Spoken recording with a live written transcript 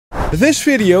This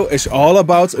video is all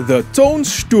about the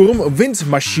Tonsturm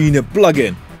Windmaschine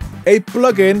plugin. A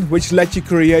plugin which lets you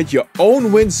create your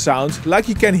own wind sound like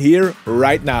you can hear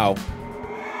right now.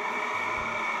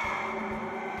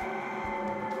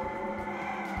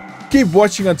 Keep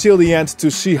watching until the end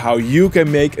to see how you can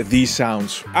make these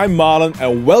sounds. I'm Marlon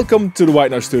and welcome to the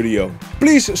Windhowler Studio.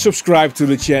 Please subscribe to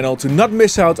the channel to not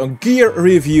miss out on gear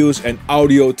reviews and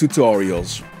audio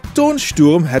tutorials.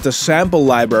 Tonsturm had a sample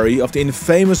library of the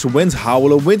infamous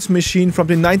Windhowler Windmachine from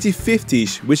the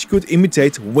 1950s, which could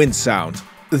imitate Windsound.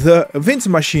 The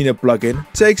Windmachine plugin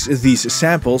takes these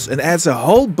samples and adds a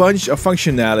whole bunch of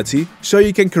functionality so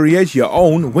you can create your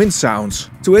own wind sounds.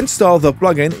 To install the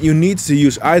plugin, you need to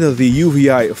use either the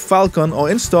UVI Falcon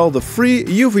or install the free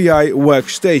UVI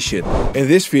workstation. In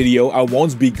this video I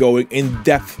won't be going in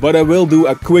depth, but I will do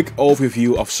a quick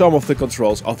overview of some of the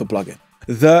controls of the plugin.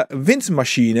 The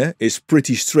Windmachine is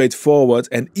pretty straightforward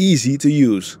and easy to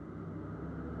use.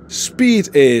 Speed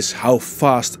is how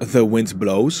fast the wind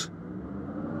blows.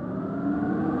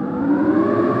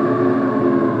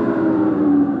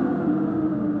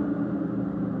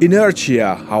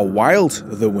 Inertia, how wild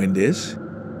the wind is.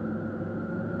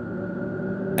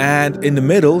 And in the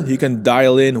middle you can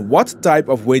dial in what type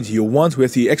of wind you want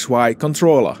with the XY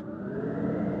controller.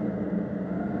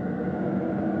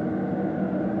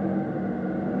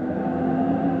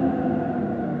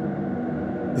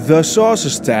 The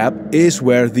Sources tab is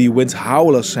where the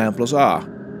Windhowler samplers are.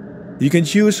 You can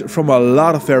choose from a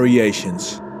lot of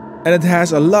variations. And it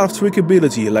has a lot of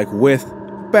tweakability like width,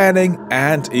 panning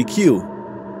and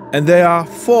EQ. And there are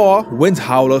 4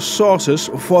 Windhowler sources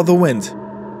for the wind.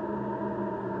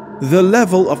 The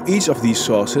level of each of these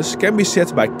sources can be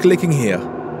set by clicking here.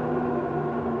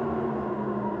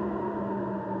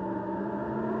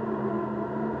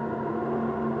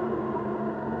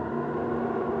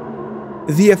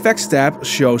 The Effects tab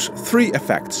shows 3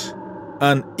 effects: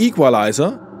 an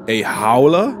equalizer, a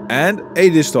howler and a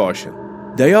distortion.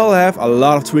 They all have a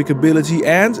lot of tweakability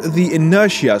and the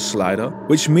inertia slider,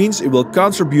 which means it will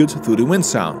contribute to the wind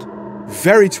sound.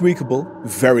 Very tweakable,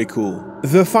 very cool.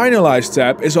 The Finalize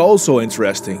tab is also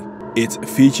interesting. It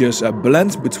features a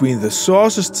blend between the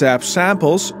Sources tab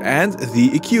samples and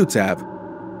the EQ tab.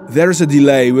 There is a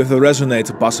delay with a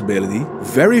resonator possibility,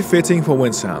 very fitting for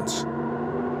wind sounds.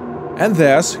 And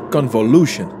there's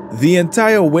Convolution. The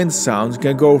entire wind sound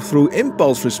can go through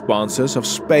impulse responses of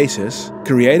spaces,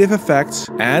 creative effects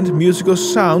and musical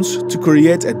sounds to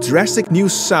create a drastic new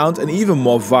sound and even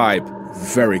more vibe.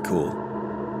 Very cool.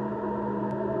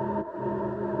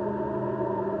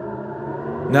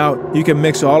 Now you can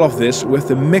mix all of this with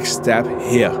the Mix tab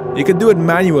here. You can do it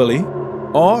manually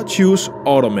or choose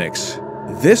automix.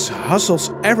 This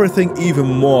hustles everything even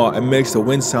more and makes the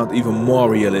wind sound even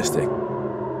more realistic.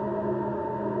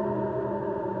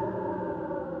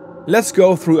 Let's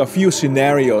go through a few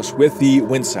scenarios with the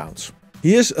wind sounds.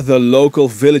 Here's the local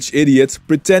village idiot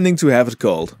pretending to have it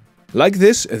cold. Like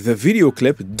this, the video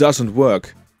clip doesn't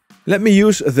work. Let me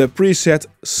use the preset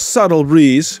Subtle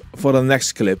Breeze for the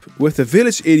next clip with the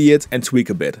village idiot and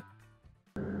tweak a bit.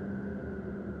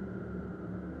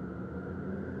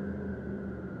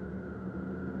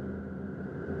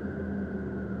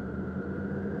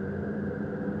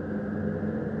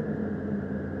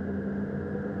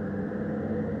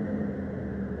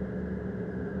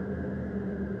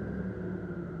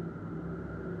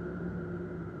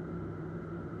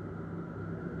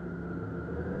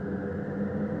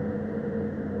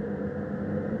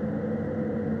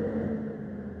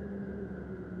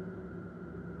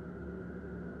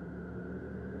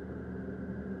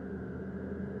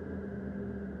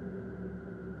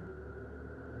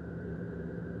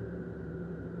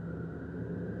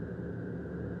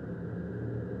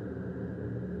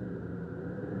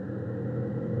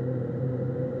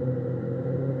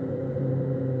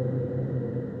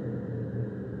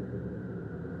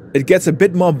 It gets a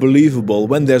bit more believable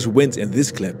when there's wind in this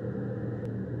clip.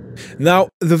 Now,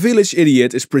 the village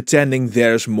idiot is pretending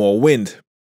there's more wind.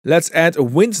 Let's add a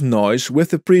wind noise with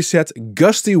the preset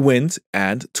Gusty Wind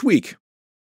and tweak.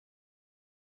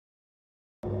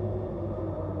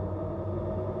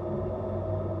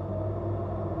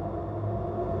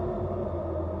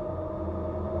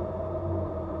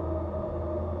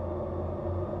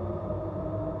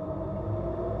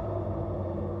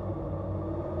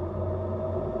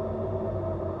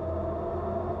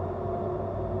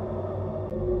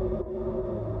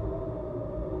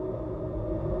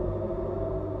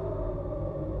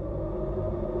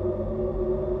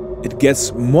 It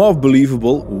gets more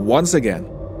believable once again.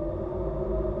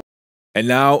 And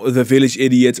now the village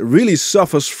idiot really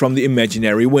suffers from the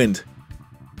imaginary wind.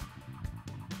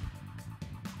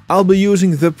 I'll be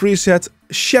using the preset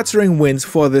Shattering Wind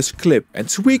for this clip and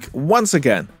tweak once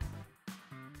again.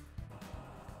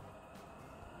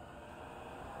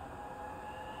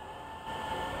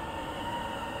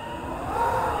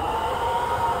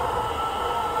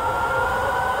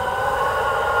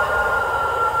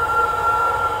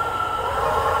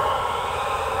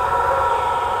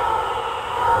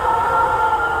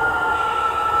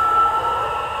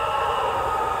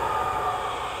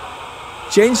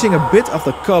 Changing a bit of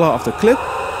the color of the clip,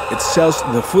 it sells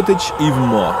the footage even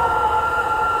more.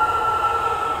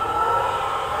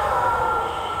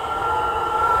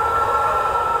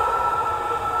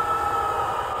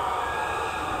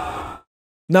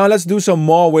 Now let's do some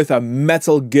more with a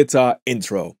metal guitar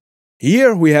intro.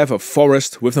 Here we have a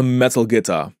forest with a metal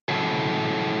guitar.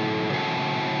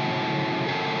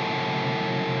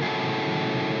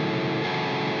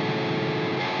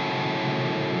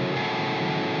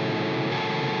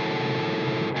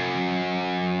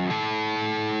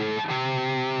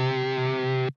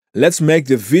 Let's make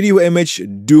the video image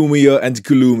doomier and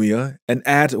gloomier and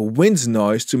add wind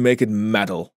noise to make it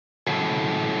metal.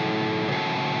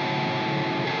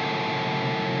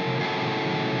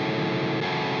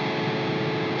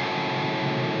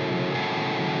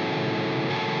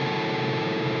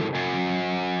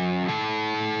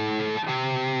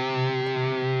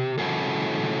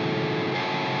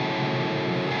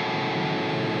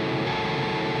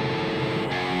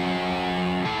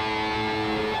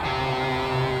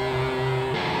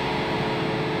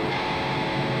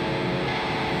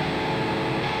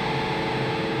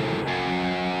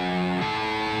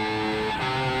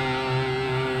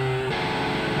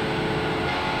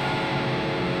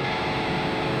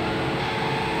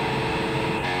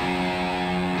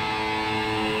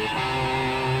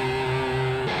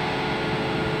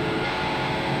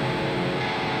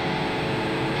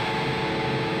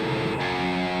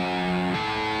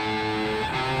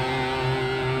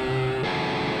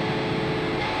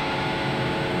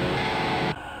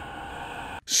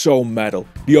 So metal.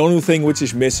 The only thing which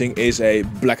is missing is a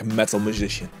black metal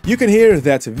musician. You can hear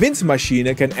that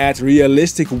Windmaschine can add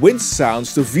realistic wind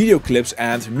sounds to video clips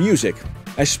and music.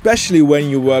 Especially when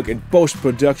you work in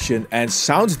post-production and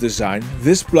sound design,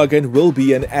 this plugin will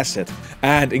be an asset.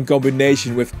 And in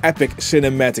combination with epic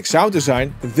cinematic sound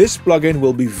design, this plugin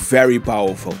will be very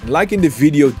powerful, like in the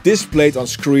video displayed on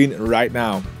screen right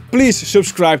now. Please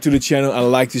subscribe to the channel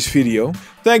and like this video.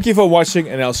 Thank you for watching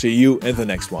and I'll see you in the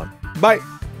next one. Bye!